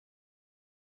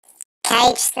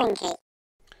Cage Slinky.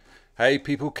 Hey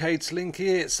people, Cade Slinky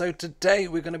here. So today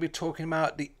we're going to be talking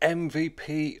about the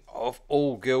MVP of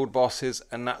all guild bosses,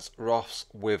 and that's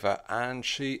Roswitha, and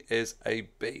she is a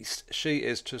beast. She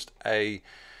is just a,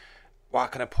 how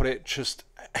can I put it,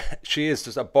 she is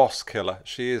just a boss killer.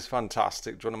 She is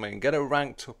fantastic, do you know what I mean? Get her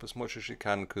ranked up as much as you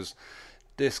can, because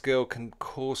this girl can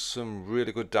cause some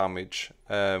really good damage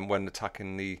when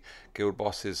attacking the guild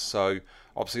bosses. So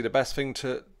obviously the best thing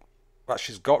that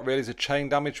she's got really is a chain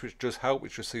damage, which does help,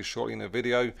 which you'll see shortly in the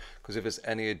video, because if there's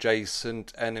any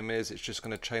adjacent enemies it's just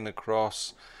going to chain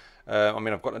across. I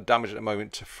mean, I've got the damage at the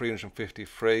moment to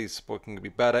 353, but it can be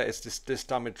better. It's this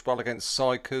damage roll against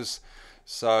psychers,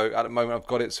 so at the moment I've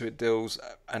got it so it deals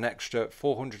an extra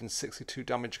 462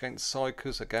 damage against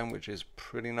psychers again, which is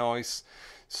pretty nice.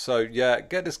 So yeah,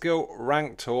 get this girl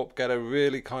ranked up, get her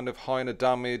really kind of high in the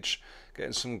damage,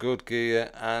 getting some good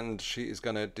gear, and she is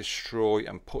going to destroy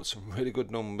and put some really good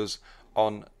numbers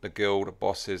on the guild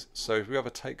bosses. So if we ever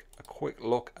take a quick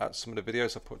look at some of the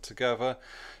videos I put together,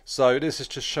 so this is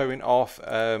just showing off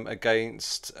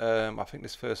against I think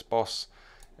this first boss,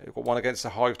 we've got one against the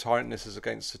Hive Tyrant, and this is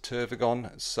against the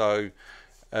Turvagon. So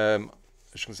I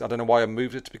don't know why I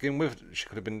moved it to begin with. She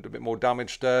could have been a bit more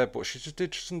damaged there, but she just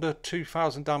did just under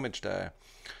 2,000 damage there.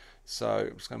 So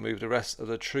I'm just going to move the rest of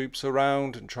the troops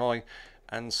around and try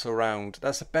and surround.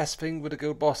 That's the best thing with the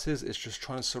guild bosses, is just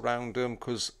trying to surround them,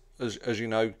 because as you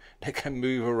know, they can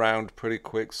move around pretty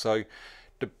quick. So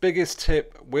the biggest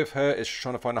tip with her is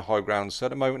trying to find a high ground. So at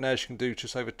the moment there she can do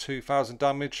just over 2,000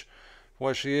 damage.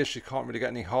 Where she is, she can't really get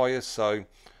any higher, so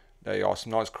there are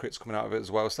some nice crits coming out of it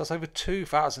as well. So that's over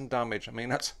 2,000 damage. I mean,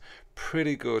 that's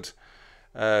pretty good,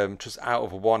 just out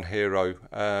of one hero.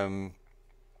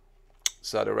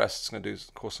 So the rest is going to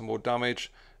cause some more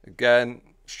damage. Again,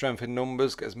 strength in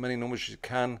numbers, get as many numbers as you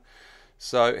can.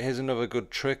 So here's another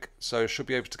good trick. So should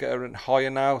be able to get her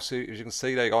higher now. So as you can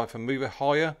see, there you go. If I move her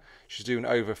higher, she's doing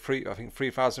over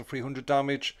 3,300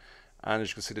 damage. And as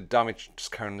you can see, the damage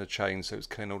just carrying the chain, so it's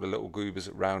killing all the little goobers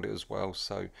around it as well.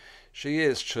 So she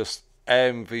is just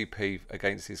MVP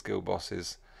against these guild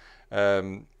bosses.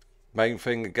 Main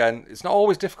thing, again, it's not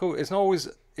always difficult, it's not always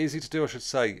easy to do, I should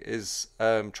say, is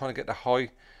trying to get the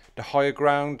higher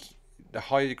ground. The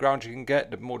higher ground you can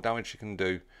get, the more damage you can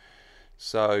do.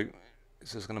 So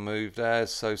it's just going to move there.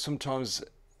 So sometimes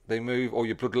they move, or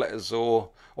your bloodletters or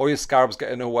your scarabs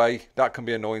get in the way. That can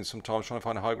be annoying sometimes, trying to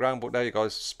find a high ground. But there you go,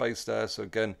 space there. So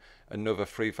again, another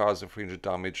 3,300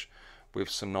 damage with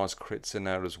some nice crits in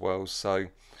there as well. So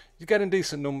you're getting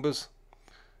decent numbers.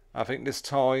 I think this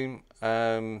time,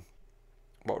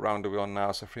 what round are we on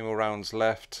now? So 3 more rounds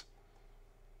left.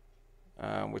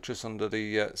 We're just under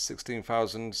the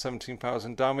 16,000,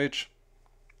 17,000 damage.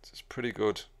 So it's pretty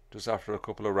good just after a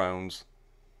couple of rounds.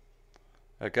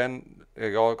 Again, there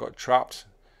you go, I got trapped.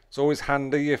 It's always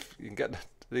handy if you can get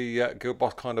the guild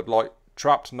boss kind of like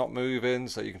trapped, not moving,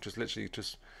 so you can just literally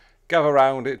just gather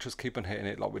around it, just keep on hitting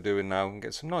it like we're doing now, and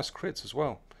get some nice crits as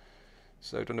well.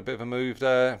 So done a bit of a move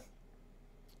there.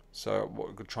 So what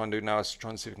we're going to try and do now is try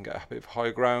and see if we can get a bit of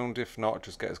high ground. If not,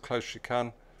 just get as close as you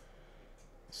can.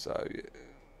 So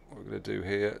what we're going to do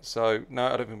here, so no,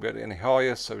 I don't think we're getting any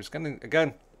higher, so it's getting,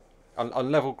 again,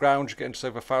 on level ground you're getting just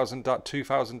over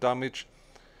 2,000 damage.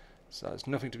 So it's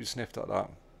nothing to be sniffed at that.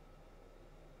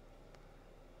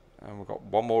 And we've got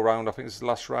one more round, I think this is the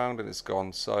last round, and it's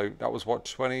gone. So that was what,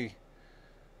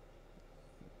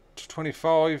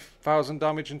 25,000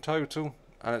 damage in total,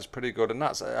 and it's pretty good. And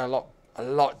that's a lot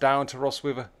down to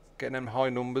Roswitha getting them high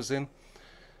numbers in.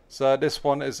 So this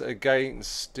one is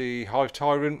against the Hive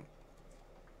Tyrant,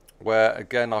 where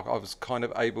again I was kind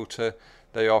of able to,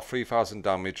 they are 3,000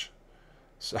 damage.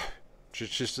 So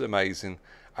just amazing.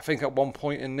 I think at one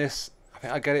point in this, I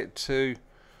think I get it to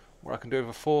where I can do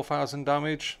over 4,000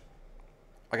 damage.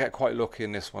 I get quite lucky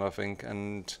in this one, I think,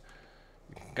 and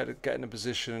you can get in a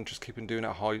position and just keep on doing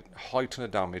that high ton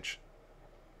of damage.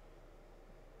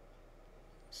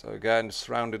 So again,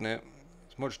 surrounding it,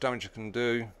 as much damage you can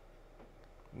do.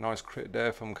 Nice crit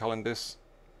there from Calendis.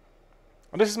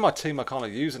 And this is my team I kind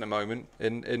of use in a moment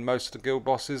in most of the guild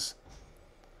bosses.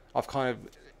 I've kind of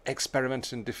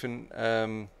experimented in different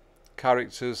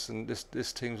characters, and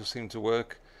this team will seem to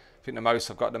work. I think the most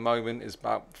I've got at the moment is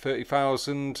about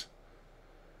 30,000,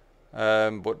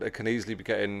 but they can easily be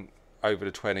getting over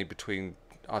the 20,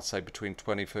 I'd say between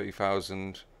 20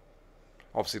 30,000.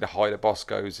 Obviously the higher the boss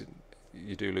goes,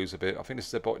 you do lose a bit. I think this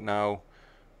is about now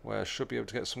where I should be able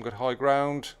to get some good high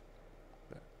ground.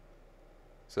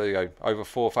 So there you go, over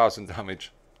 4,000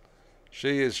 damage.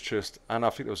 She is just, and I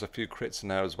think there was a few crits in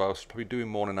there as well, so probably doing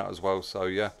more than that as well. So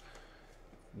yeah,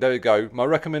 there you go. My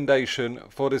recommendation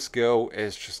for this girl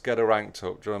is just get her ranked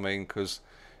up. Do you know what I mean? Because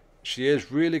she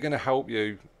is really going to help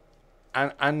you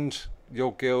and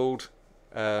your guild.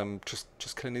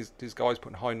 Just killing these guys,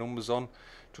 putting high numbers on. Do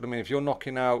you know what I mean? If you're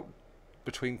knocking out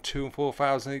between 2,000 and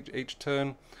 4,000 each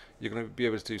turn, you're going to be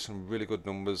able to do some really good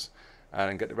numbers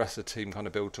and get the rest of the team kind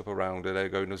of built up around it. There you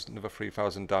go, there's another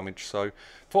 3,000 damage. So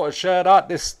thought I'd share that.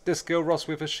 This girl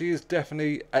Roswitha, she is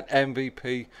definitely an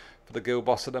MVP for the guild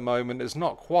boss at the moment. There's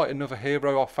not quite another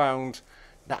hero I found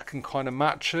that can kind of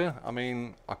match her. I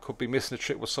mean, I could be missing a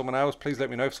trick with someone else. Please let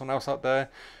me know if someone else out there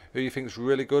who you think is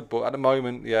really good. But at the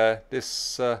moment, yeah,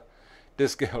 this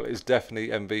girl is definitely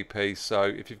MVP. So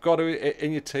if you've got her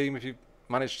in your team, if you've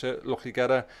managed to luckily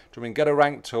get her, do you mean get her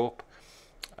ranked up?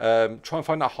 Try and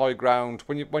find that high ground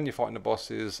when you're fighting the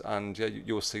bosses, and yeah,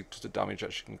 you'll see just the damage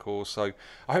that she can cause. So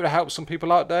I hope it helps some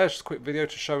people out there. Just a quick video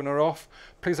to showing her off.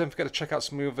 Please don't forget to check out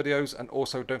some more videos, and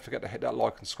also don't forget to hit that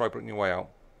like and subscribe button on your way out.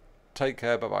 Take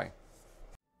care, bye bye.